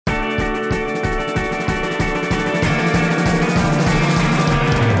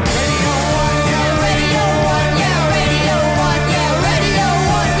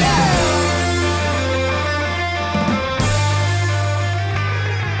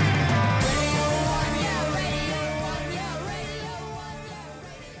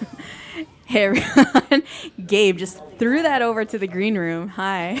Hey everyone. Gabe just threw that over to the green room.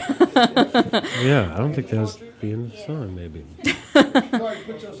 Hi. Yeah, I don't think that was being the sun, maybe.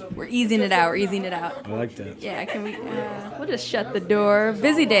 We're easing it out. I like that. Yeah, can we, we'll just shut the door.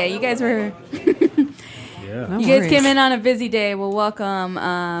 Busy day. You guys were, Yeah. you guys came in on a busy day. Well, welcome.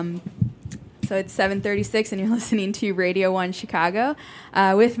 So it's 7:36 and you're listening to Radio 1 Chicago.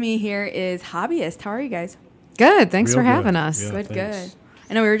 With me here is Hobbyist. How are you guys? Good. Thanks Real for having good. us. Yeah. Good, thanks. good.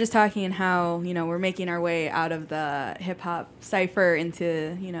 I know we were just talking how, we're making our way out of the hip-hop cipher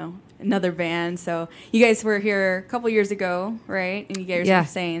into, another band. So you guys were here a couple years ago, right? And you guys were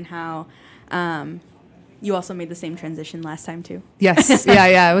saying how you also made the same transition last time, too. Yes.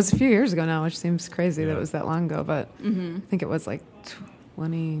 Yeah. It was a few years ago now, which seems crazy that it was that long ago. But I think it was like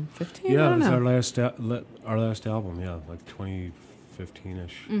 2015. Yeah, I it don't was know. our last album, yeah, like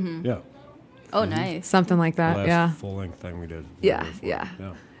 2015-ish. Yeah. Oh, nice. Something like The that. last Yeah. full-length thing we did. Yeah.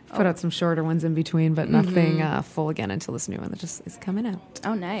 Put out some shorter ones in between, but nothing full again until this new one that just is coming out.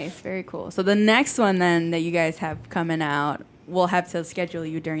 Oh, nice. Very cool. So the next one then that you guys have coming out, we'll have to schedule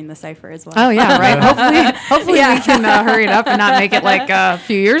you during the cipher as well. Oh, yeah, right. Hopefully we can hurry it up and not make it like a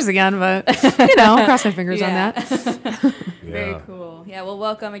few years again, but, cross my fingers on that. Very cool. Yeah, well,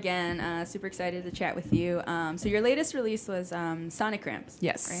 welcome again. Super excited to chat with you. So your latest release was Sonic Cramps.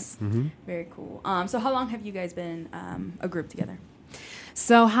 Yes. Right? Mm-hmm. Very cool. So how long have you guys been a group together?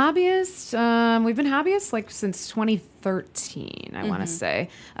 So Hobbyist, we've been Hobbyists like since 2013, I want to say.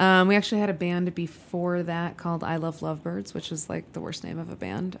 We actually had a band before that called I Love Lovebirds, which is like the worst name of a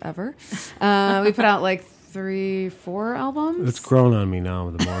band ever. We put out like 3-4 albums. It's grown on me now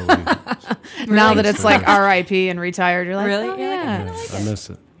the more we... Now that it's like R.I.P. and retired, you're like, Really? oh, Yeah, yeah. I miss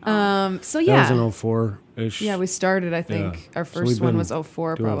it. So yeah. That was in 04-ish. Yeah, we started, I think. Yeah. Our So first we've one been was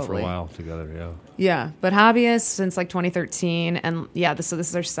 04 doing it probably. for a while together, yeah. Yeah, but Hobbyist since like 2013. And yeah, so this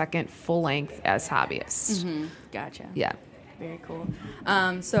is our second full length as Hobbyist. Mm-hmm. Gotcha. Yeah. Very cool.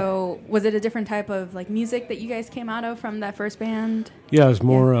 So was it a different type of like music that you guys came out of from that first band? Yeah, it was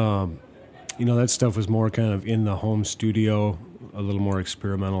more, that stuff was more kind of in the home studio, a little more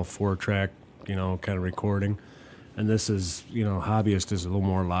experimental 4-track, kind of recording. And this is, Hobbyist is a little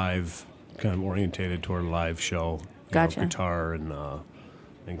more live, kind of orientated toward a live show. Gotcha. Guitar and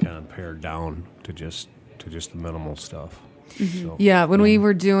kind of pared down to just the minimal stuff. Mm-hmm. So, Yeah, when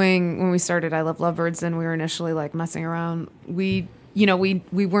we started I Love Lovebirds and we were initially like messing around, we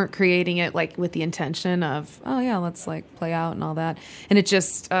weren't creating it like with the intention of, oh yeah, let's like play out and all that. And it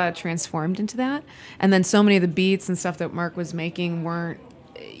just transformed into that. And then so many of the beats and stuff that Marc was making weren't,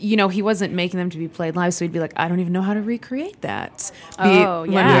 he wasn't making them to be played live, so he'd be like, I don't even know how to recreate that. Oh,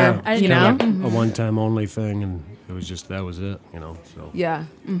 yeah. I didn't know. A one-time only thing, and it was just, that was it, so. Yeah.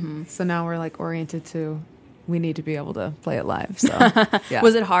 Mm-hmm. So now we're like oriented to, we need to be able to play it live. So, yeah.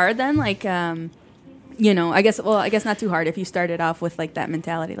 Was it hard then? Like, I guess not too hard if you started off with like that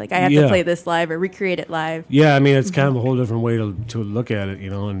mentality, like I have to play this live or recreate it live. Yeah, I mean, it's kind of a whole different way to look at it,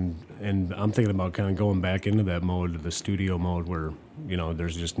 and I'm thinking about kind of going back into that mode, the studio mode, where,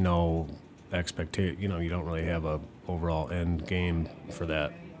 there's just no expectation, you don't really have a overall end game for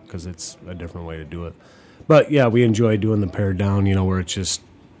that because it's a different way to do it. But yeah, we enjoy doing the pared down, where it's just,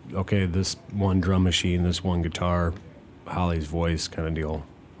 okay, this one drum machine, this one guitar, Holly's voice kind of deal.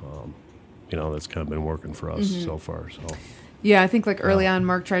 That's kind of been working for us so far. So yeah, I think like early on,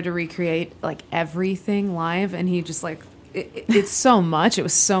 Marc tried to recreate like everything live, and he just like it's so much. It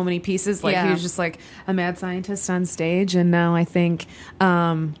was so many pieces. Like he was just like a mad scientist on stage, and now I think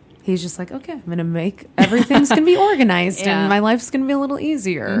he's just like, okay, I'm gonna make everything's gonna be organized, and my life's gonna be a little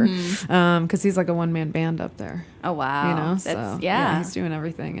easier because he's like a one-man band up there. Oh wow, so he's doing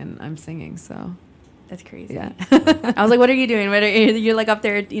everything, and I'm singing. So. That's crazy. Yeah. I was like, what are you doing? What are you like up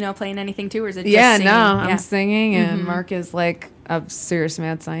there, playing anything too, or is it just singing? I'm singing, and Marc is like a serious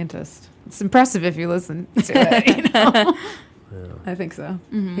mad scientist. It's impressive if you listen to it, Yeah. I think so.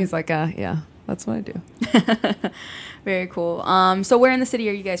 He's like, that's what I do. Very cool. So where in the city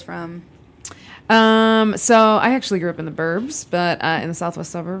are you guys from? So I actually grew up in the burbs, but in the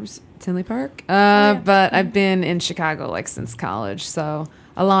southwest suburbs, Tinley Park. But I've been in Chicago like since college, so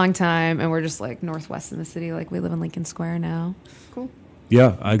a long time, and we're just like northwest in the city. Like we live in Lincoln Square now. Cool.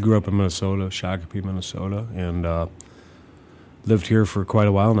 Yeah, I grew up in Minnesota, Shakopee, Minnesota, and lived here for quite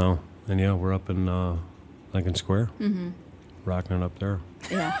a while now. And yeah, we're up in Lincoln Square, rocking it up there.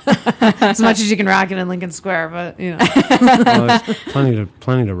 Yeah, as much as you can rock it in Lincoln Square, but well, there's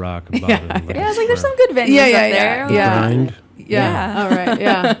plenty to rock about it. I was like, there's some good venues up there. Grind. Yeah. All right.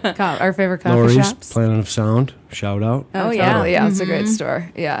 Yeah. Our favorite coffee Lori's, shops. Planet of Sound. Shout out. Oh, totally. Yeah, it's a great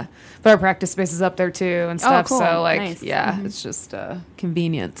store. Yeah. But our practice space is up there too and stuff. Cool. So like, nice. it's just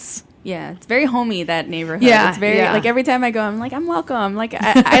convenience. Yeah, it's very homey, that neighborhood. Yeah, it's very like every time I go, I'm like, I'm welcome. Like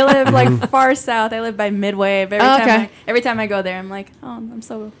I live like far south. I live by Midway. But every time I go there, I'm like, oh, I'm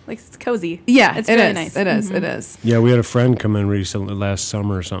so like it's cozy. Yeah, it's really nice. It is. It is. Yeah, we had a friend come in recently last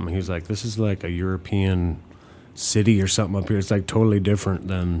summer or something. He was like, this is like a European city or something up here. It's like totally different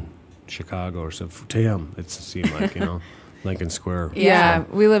than Chicago or something. To him, it seemed like Lincoln Square. Yeah, so,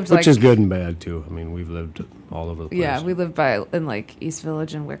 we lived which is good and bad too. I mean, we've lived all over the place. Yeah, we lived in like East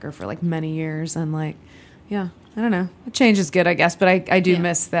Village and Wicker for like many years, and like, I don't know. The change is good, I guess, but I do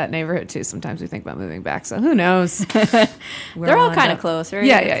miss that neighborhood too. Sometimes we think about moving back, so who knows? They're all kind of close, right?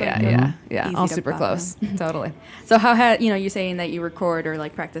 Yeah. All super close, totally. So how you're saying that you record or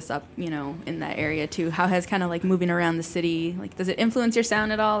like practice up, in that area too? How has kind of like moving around the city, like, does it influence your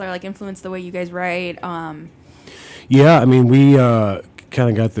sound at all, or like influence the way you guys write? Yeah, I mean, we kind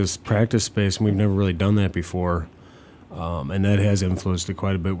of got this practice space, and we've never really done that before. And that has influenced it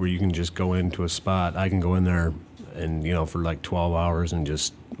quite a bit, where you can just go into a spot. I can go in there and, for like 12 hours and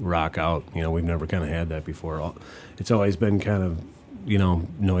just rock out. We've never kind of had that before. It's always been kind of,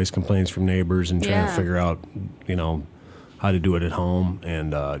 noise complaints from neighbors and trying to figure out, how to do it at home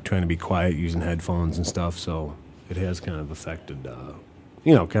and trying to be quiet using headphones and stuff. So it has kind of affected,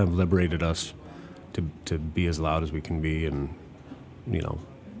 kind of liberated us to be as loud as we can be and,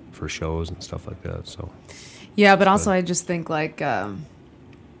 for shows and stuff like that. So. Yeah, but also I just think like you're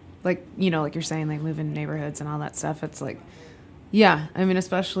saying, like moving neighborhoods and all that stuff. It's like, I mean,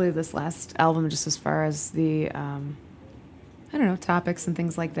 especially this last album, just as far as the, topics and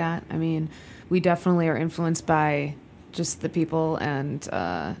things like that. I mean, we definitely are influenced by just the people and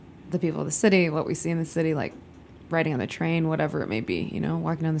the people of the city, what we see in the city, like riding on the train, whatever it may be,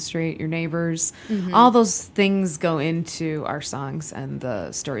 walking down the street, your neighbors, all those things go into our songs and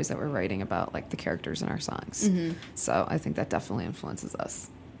the stories that we're writing about, like the characters in our songs. So I think that definitely influences us.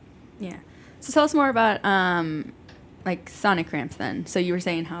 Yeah. So tell us more about like sonic Cramps then. So you were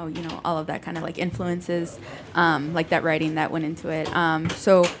saying how, all of that kind of like influences like that writing that went into it.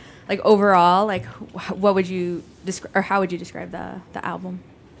 So like overall, like what would you how would you describe the album?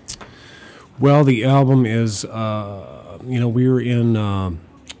 Well, the album is, we were in, a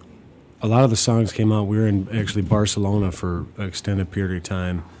lot of the songs came out, we were in actually Barcelona for an extended period of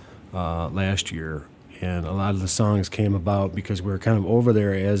time last year, and a lot of the songs came about because we were kind of over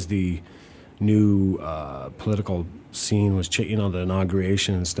there as the new political scene was, the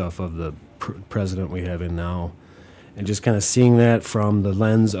inauguration and stuff of the president we have in now, and just kind of seeing that from the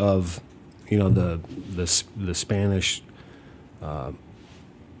lens of, the Spanish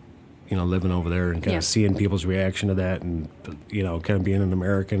living over there and kind of seeing people's reaction to that and, kind of being an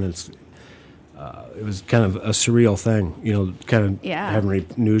American. It was kind of a surreal thing, having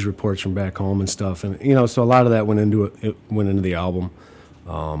news reports from back home and stuff. And, so a lot of that went into the album.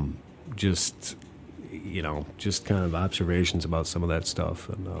 Just kind of observations about some of that stuff.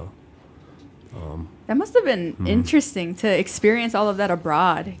 And that must have been interesting to experience all of that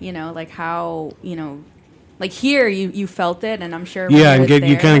abroad, like how, like here, you felt it, and I'm sure. Yeah, and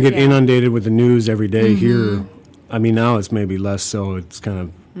you kind of get inundated with the news every day. Here, I mean, now it's maybe less so. It's kind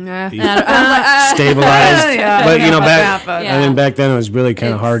of stabilized. But back then it was really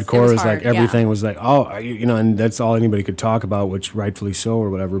kind of hardcore. It was like everything was like, and that's all anybody could talk about, which rightfully so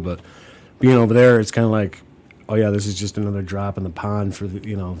or whatever. But being over there, it's kind of like, oh yeah, this is just another drop in the pond for the,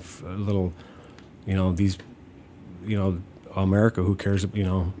 for a little, these, America. Who cares?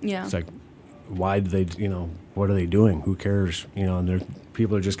 It's like, why do they, what are they doing? Who cares? And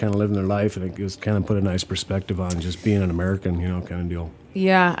people are just kind of living their life, and it just kind of put a nice perspective on just being an American, kind of deal.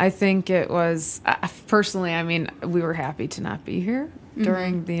 Yeah, I think it was, personally, I mean, we were happy to not be here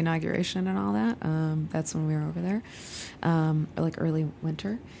during the inauguration and all that. That's when we were over there, like early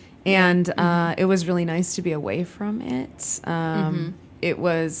winter. And it was really nice to be away from it. It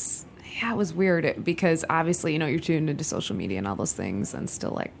was... Yeah, it was weird because obviously, you're tuned into social media and all those things and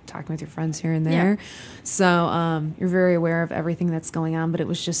still like talking with your friends here and there. Yeah. So you're very aware of everything that's going on, but it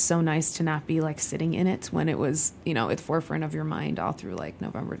was just so nice to not be like sitting in it when it was, at the forefront of your mind all through like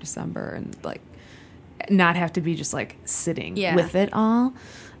November, December, and like not have to be just like sitting with it all.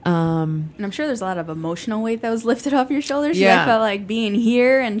 And I'm sure there's a lot of emotional weight that was lifted off your shoulders. Yeah. I felt like being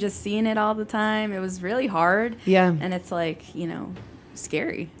here and just seeing it all the time, it was really hard. Yeah. And it's like,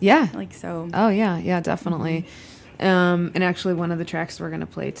 scary. Yeah. Like so. Oh yeah, definitely. And actually one of the tracks we're going to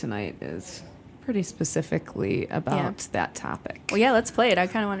play tonight is pretty specifically about that topic. Well, yeah, let's play it. I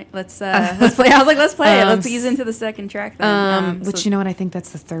kind of want to let's play. I was like, let's play it. Let's ease into the second track then. Which you know what? I think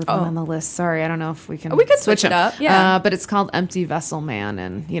that's the third one on the list. Sorry, I don't know if we can. We could switch it up. Yeah. But it's called Empty Vessel Man,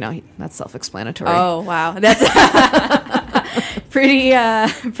 and that's self-explanatory. Oh wow, that's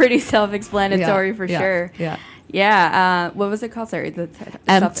pretty self-explanatory for sure. Yeah. What was it called? Sorry,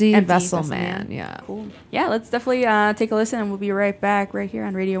 Empty Vessel Man. Yeah. Cool. Yeah, let's definitely take a listen, and we'll be right back right here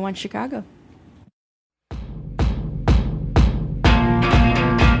on Radio 1 Chicago.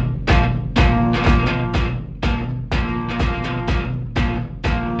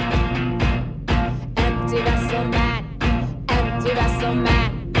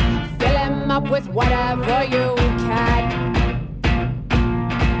 Up with whatever you can.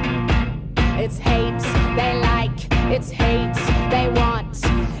 It's hate they like, it's hate they want.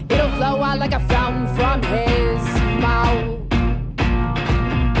 It'll flow out like a fountain from his mouth.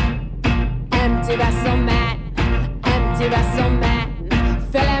 Empty vessel man, empty vessel man.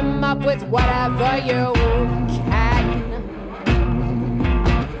 Fill him up with whatever you can.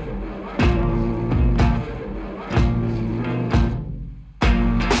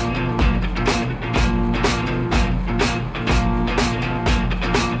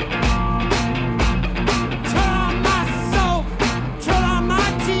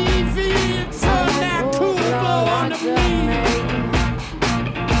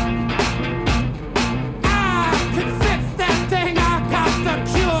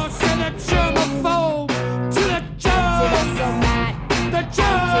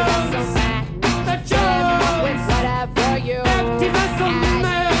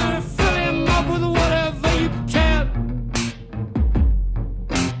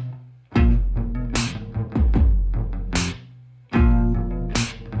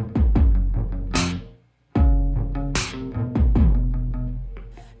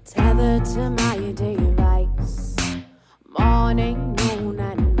 To my device, morning, noon,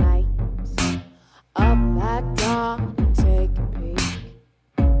 and night. Up at dawn, take a peek.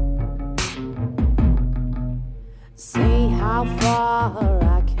 See how far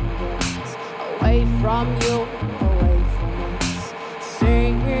I can get away from you, away from it.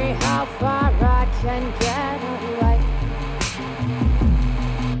 See how far I can get away.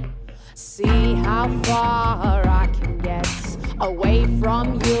 See how far I can get away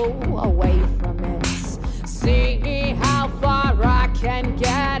from you, away from it. See how far I can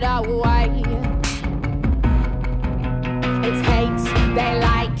get away. It's hate they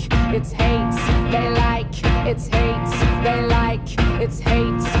like, it's hate they like, it's hate they like, it's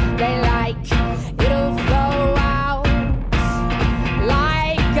hate they like. It'll flow out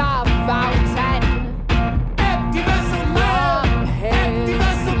like a fountain. Empty vessel man, empty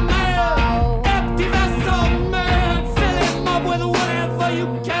vessel man, empty vessel man. Fill him up with whatever you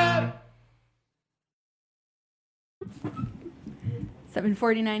can.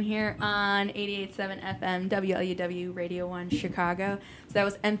 7:49 here on 88.7 FM WLUW Radio 1 Chicago. So that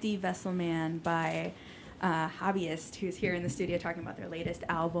was Empty Vessel Man by Hobbyist, who's here in the studio talking about their latest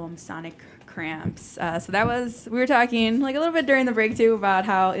album, Sonic Cramps. So that was, we were talking like a little bit during the break too about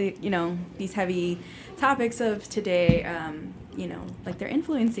how, these heavy topics of today, like they're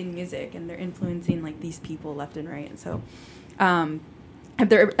influencing music and they're influencing like these people left and right. And so have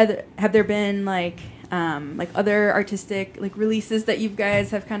there been like other artistic like releases that you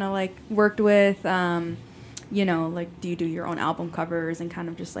guys have kind of like worked with? Like do you do your own album covers and kind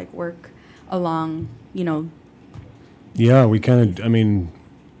of just like work along, Yeah, we kind of,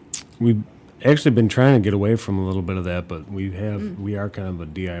 we've actually been trying to get away from a little bit of that, but we are kind of a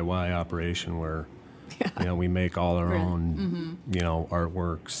DIY operation where, we make all our own,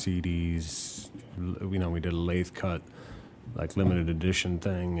 artwork, CDs. We did a lathe cut, like limited edition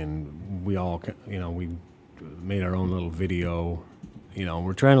thing, and we all, we made our own little video.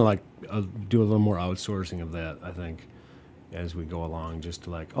 We're trying to like do a little more outsourcing of that, I think, as we go along, just to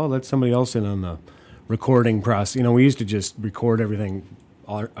like, let somebody else in on the recording process. We used to just record everything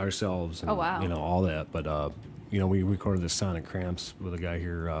ourselves and, all that. But, we recorded the Sonic Cramps with a guy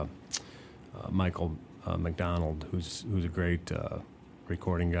here, Michael McDonald, who's a great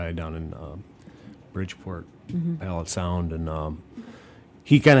recording guy down in Bridgeport, Pallet Sound. And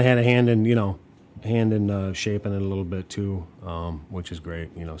he kind of had a hand in shaping it a little bit too, which is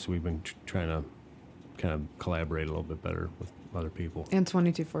great. So we've been trying to kind of collaborate a little bit better with other people. And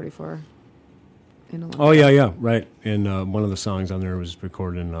 2244 in Olympia. Oh, yeah, right. And one of the songs on there was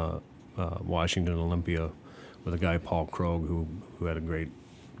recorded in Washington, Olympia, with a guy, Pual Krogh, who had a great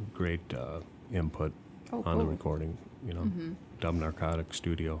input on the recording, Dub Narcotic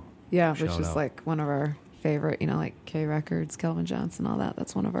Studio. Yeah, which is out. like one of our favorite, like K Records, Kelvin Johnson, all that.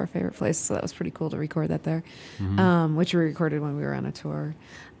 That's one of our favorite places. So that was pretty cool to record that there, which we recorded when we were on a tour.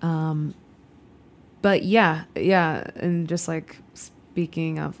 But yeah, and just like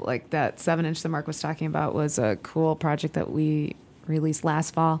speaking of like that 7-inch that Marc was talking about was a cool project that we released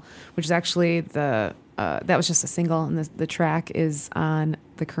last fall, which is actually that was just a single, and the track is on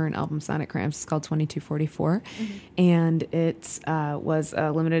the current album Sonic Cramps. It's called 2244, and it was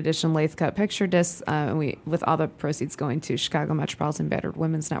a limited edition lathe cut picture disc, with all the proceeds going to Chicago Metropolitan Battered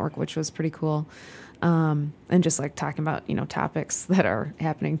Women's Network, which was pretty cool. And just like talking about topics that are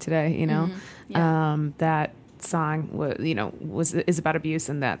happening today. That song is about abuse,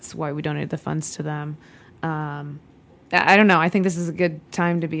 and that's why we donated the funds to them. I don't know. I think this is a good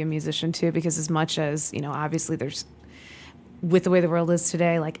time to be a musician too, because as much as, obviously there's, with the way the world is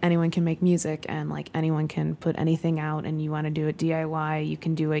today, like anyone can make music and like anyone can put anything out, and you want to do it DIY, you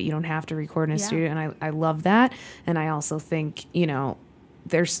can do it. You don't have to record in a studio. And I love that. And I also think,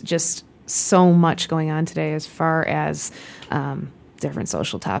 there's just so much going on today as far as different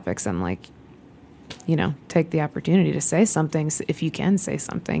social topics, and like, take the opportunity to say something if you can say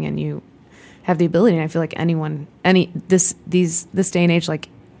something and you have the ability. And I feel like this day and age, like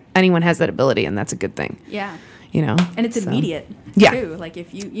anyone has that ability, and that's a good thing. Yeah. And it's immediate too. Like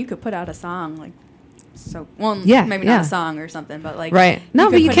if you could put out a song, like, maybe not a song or something, but like, right. No,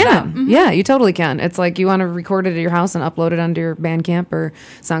 but you can. Yeah, you totally can. It's like you want to record it at your house and upload it onto your Bandcamp or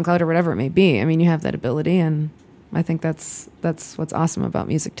SoundCloud or whatever it may be. I mean, you have that ability, and I think that's what's awesome about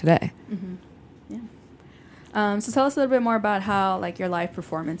music today. Mm-hmm. So tell us a little bit more about how like your live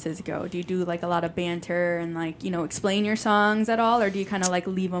performances go. Do you do like a lot of banter and like explain your songs at all, or do you kind of like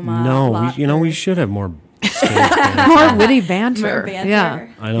leave them up? No, we should have more more witty banter. More banter. Yeah,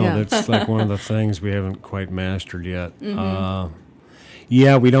 I know that's like one of the things we haven't quite mastered yet. We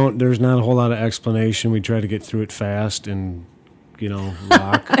don't. There's not a whole lot of explanation. We try to get through it fast and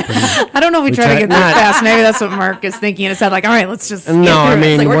rock. I don't know if we try to get that fast. Maybe that's what Marc is thinking in his head. Like, all right, let's just. No, I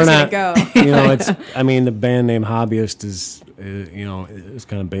mean, like, we're not. Go. It's. I mean, the band name Hobbyist is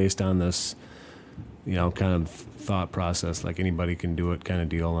kind of based on this, kind of thought process. Like anybody can do it, kind of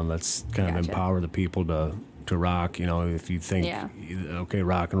deal, and let's kind of empower the people to rock. If you think, okay,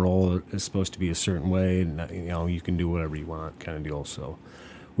 rock and roll is supposed to be a certain way, and you can do whatever you want, kind of deal. So,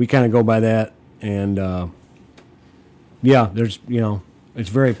 we kind of go by that, and. There's, it's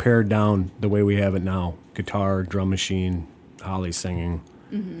very pared down the way we have it now. Guitar, drum machine, Holly singing,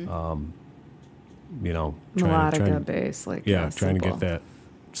 melodica, bass, like trying to get that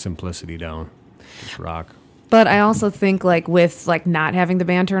simplicity down. Just rock. But I also think like with like not having the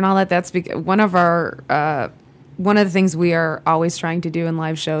banter and all that, that's one of the things we are always trying to do in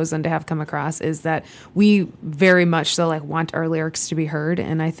live shows and to have come across is that we very much so like want our lyrics to be heard,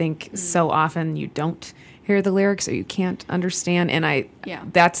 and I think so often you don't hear the lyrics or you can't understand, and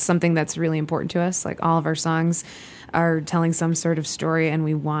that's something that's really important to us. Like all of our songs are telling some sort of story, and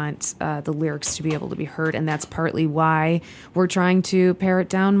we want the lyrics to be able to be heard, and that's partly why we're trying to pare it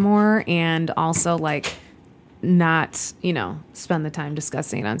down more, and also like not spend the time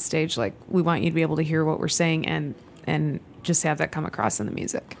discussing it on stage. Like we want you to be able to hear what we're saying and just have that come across in the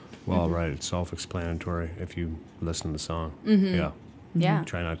music. Well, right, it's self-explanatory if you listen to the song.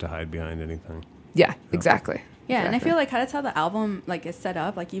 Try not to hide behind anything. Yeah, exactly. Yeah, and I feel like that's how the album like is set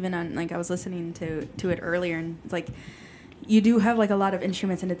up. Like even on like I was listening to it earlier, and it's like you do have like a lot of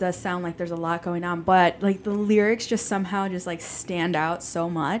instruments, and it does sound like there's a lot going on, but like the lyrics just somehow just like stand out so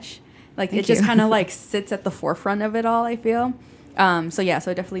much. Like it just kind of like sits at the forefront of it all, I feel. So it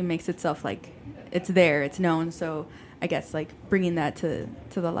definitely makes itself like it's there, it's known. So I guess like bringing that to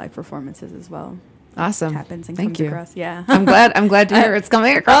the live performances as well. Awesome. Happens and Thank comes you. across. Yeah. I'm glad to hear it's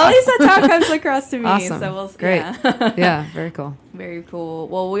coming across. Well, at least that's how it comes across to me. Awesome. So we'll, great. Yeah. Very cool. Very cool.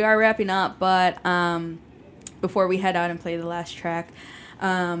 Well, we are wrapping up, but before we head out and play the last track,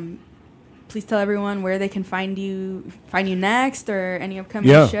 please tell everyone where they can find you next, or any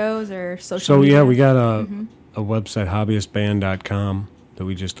upcoming shows or social media. So we got a website, hobbyistband.com, that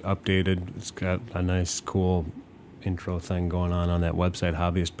we just updated. It's got a nice, cool intro thing going on that website,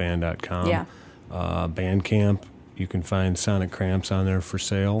 hobbyistband.com. Yeah. Bandcamp, you can find Sonic Cramps on there for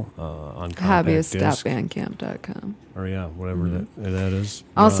sale on compact disc. Hobbyist.bandcamp.com. Or whatever that is.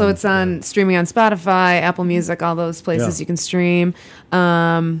 Also, it's on streaming on Spotify, Apple Music, all those places you can stream.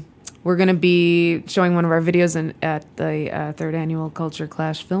 We're going to be showing one of our videos at the third annual Culture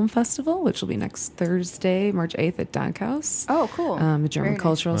Clash Film Festival, which will be next Thursday, March 8th at Donkhouse. Oh, cool. The German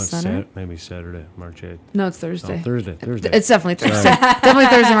Cultural Center. Maybe Saturday, March 8th. No, it's Thursday. Oh, Thursday. It's definitely Thursday. Definitely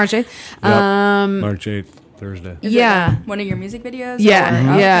Thursday, March 8th. March 8th. Thursday. Is it one of your music videos?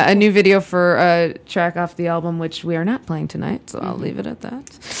 Yeah, a new video for a track off the album, which we are not playing tonight, so I'll leave it at that.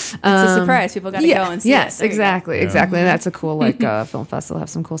 It's a surprise. People got to go and see it. Yes, exactly. And that's a cool film festival. Have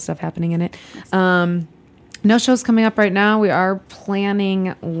some cool stuff happening in it. No shows coming up right now. We are planning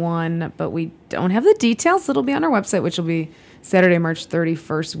one, but we don't have the details. It'll be on our website, which will be Saturday, March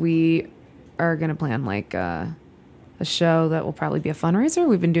 31st, we are going to plan like a show that will probably be a fundraiser.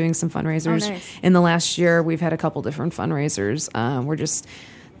 We've been doing some fundraisers. Oh, nice. In the last year. We've had a couple different fundraisers. We're just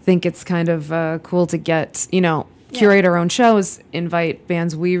think it's kind of cool to get, curate our own shows, invite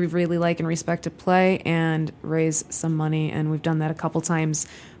bands we really like and respect to play, and raise some money. And we've done that a couple times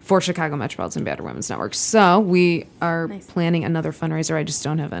for Chicago Metropolitan Battered Women's Network. So we are planning another fundraiser. I just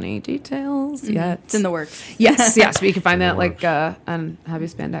don't have any details yet. It's in the works. Yes. But you can find that on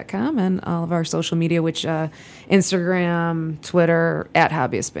hobbyistband.com and all of our social media, which Instagram, Twitter,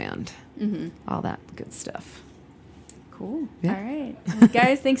 @hobbyistband. All that good stuff. Cool. Yeah. All right. Well,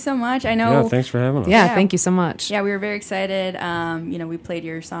 guys, thanks so much. I know. Yeah, thanks for having us. Yeah, thank you so much. Yeah, we were very excited. We played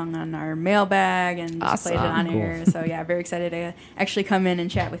your song on our mailbag and just played it on here. So, yeah, very excited to actually come in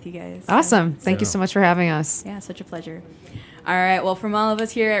and chat with you guys. Awesome. Thank you so much for having us. Yeah, such a pleasure. All right. Well, from all of us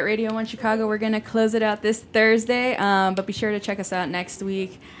here at Radio 1 Chicago, we're going to close it out this Thursday. But be sure to check us out next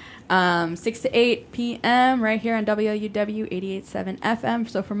week. 6 to 8 p.m. right here on WLUW 88.7 FM.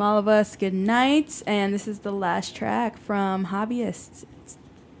 So from all of us, good night. And this is the last track from Hobbyist.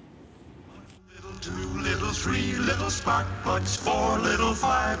 1, 2, little 3, little spark plugs, 4, little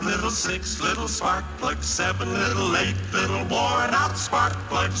 5, little 6, little spark plugs, 7, little 8, little worn out spark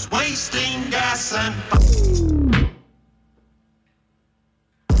plugs, wasting gas and...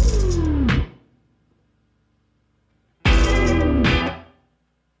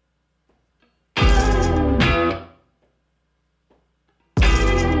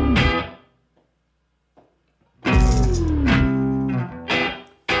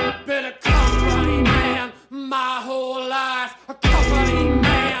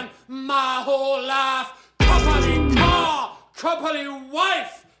 Company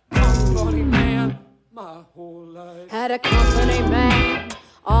wife, company man, my whole life. Had a company man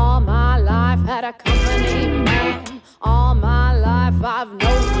all my life. Had a company man all my life. I've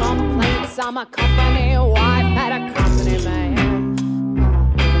no complaints. I'm a company wife. Had a company man.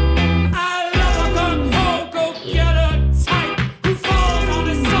 I love a gung-ho go-getter type who falls on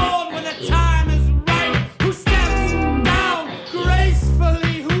his sword when the time is right, who steps down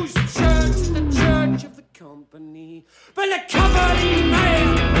gracefully, whose church is the church of the company. But a company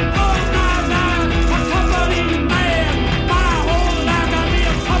man, all my life, a company man, my whole life, I'll be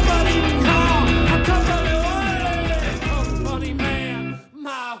a company car, a company man,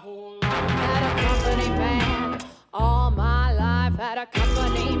 my whole life. Had a company man all my life. Had a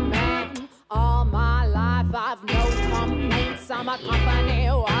company man all my life. I've no complaints. I'm a company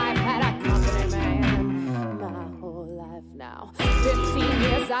wife. Had a company man my whole life now. 15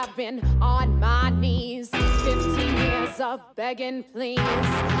 years I've been on my knees. 15 years of begging, please.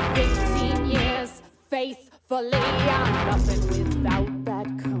 15 years faithfully. I'm nothing without that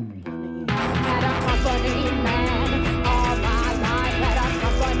company. Had a company man all my life. Had a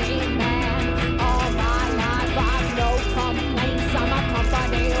company man all my life. I've no complaints. I'm a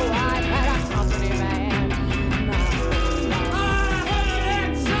company wife. Had a company man my whole life. I heard that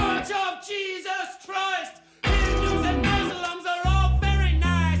Church of Jesus Christ, Hindus and Muslims are all very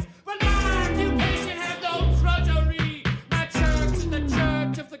nice, but my occupation has no drudgery. My church is the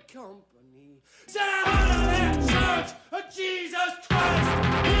church of the company. Said I heard of that Church of Jesus Christ,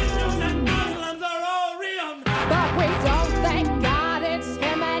 Hindus and Muslims are all real nice. But we don't thank God it's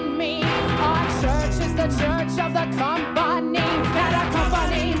him and me. Our church is the church of the company. Had a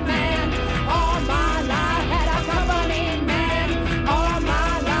company man all my life. Had a company man all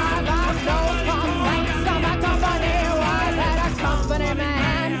my life. I've no complaints. I'm a company wife. Had a company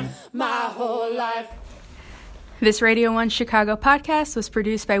man my whole life. This Radio 1 Chicago podcast was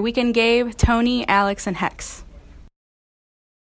produced by Weekend Gabe, Tony, Alex, and Hex.